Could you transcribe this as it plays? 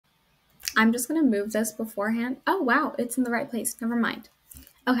I'm just going to move this beforehand. Oh, wow, it's in the right place. Never mind.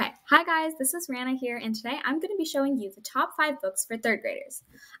 Okay, hi guys, this is Rana here, and today I'm going to be showing you the top 5 books for third graders.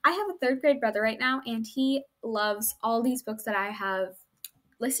 I have a third grade brother right now, and he loves all these books that I have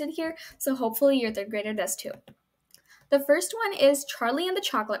listed here, so hopefully your third grader does too. The first one is Charlie and the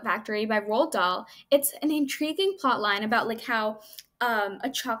Chocolate Factory by Roald Dahl. It's an intriguing plot line about how a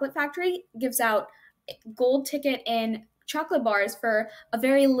chocolate factory gives out gold ticket and chocolate bars for a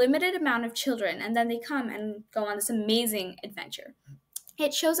very limited amount of children, and then they come and go on this amazing adventure.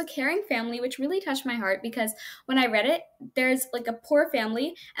 It shows a caring family, which really touched my heart because when I read it, there's a poor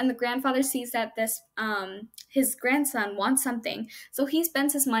family, and the grandfather sees that this his grandson wants something, so he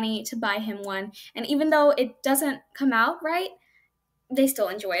spends his money to buy him one. And even though it doesn't come out right, they still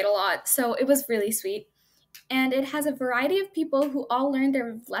enjoy it a lot. So it was really sweet. And it has a variety of people who all learn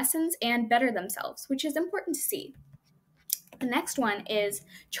their lessons and better themselves, which is important to see. The next one is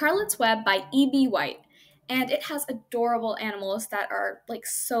Charlotte's Web by E.B. White, and it has adorable animals that are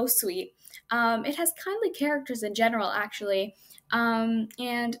so sweet. It has kindly characters in general, actually,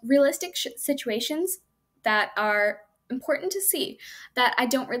 and realistic situations that are important to see that I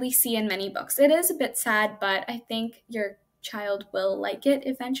don't really see in many books. It is a bit sad, but I think your child will like it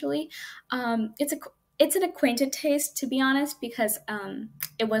eventually. It's an acquainted taste, to be honest, because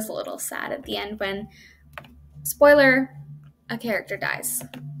it was a little sad at the end when, spoiler, a character dies.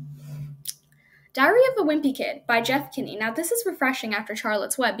 Diary of a Wimpy Kid by Jeff Kinney. Now, this is refreshing after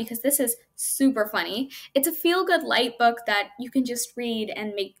Charlotte's Web because this is super funny. It's a feel-good light book that you can just read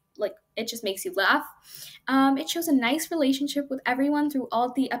and it just makes you laugh. It shows a nice relationship with everyone through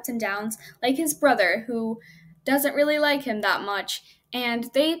all the ups and downs, like his brother, who doesn't really like him that much, and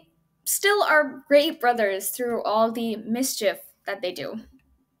they still are great brothers through all the mischief that they do.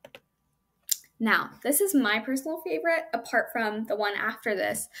 Now, this is my personal favorite, apart from the one after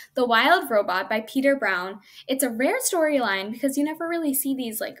this, The Wild Robot by Peter Brown. It's a rare storyline because you never really see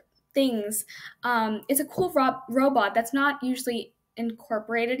these things. It's a cool robot that's not usually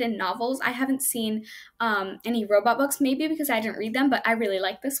incorporated in novels. I haven't seen any robot books, maybe because I didn't read them, but I really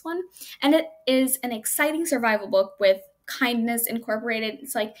like this one. And it is an exciting survival book with kindness incorporated.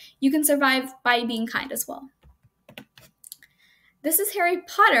 It's you can survive by being kind as well. This is Harry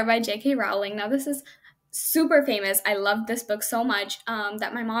Potter by J.K. Rowling. Now, this is super famous. I loved this book so much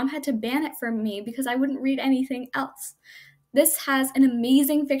that my mom had to ban it from me because I wouldn't read anything else. This has an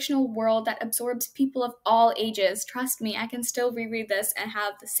amazing fictional world that absorbs people of all ages. Trust me, I can still reread this and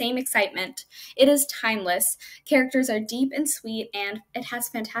have the same excitement. It is timeless. Characters are deep and sweet, and it has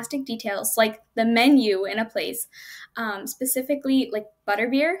fantastic details, like the menu in a place, specifically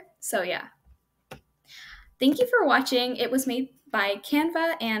butterbeer. So yeah. Thank you for watching. It was made by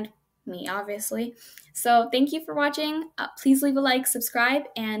Canva and me, obviously. So thank you for watching. Please leave a like, subscribe,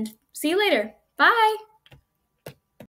 and see you later. Bye!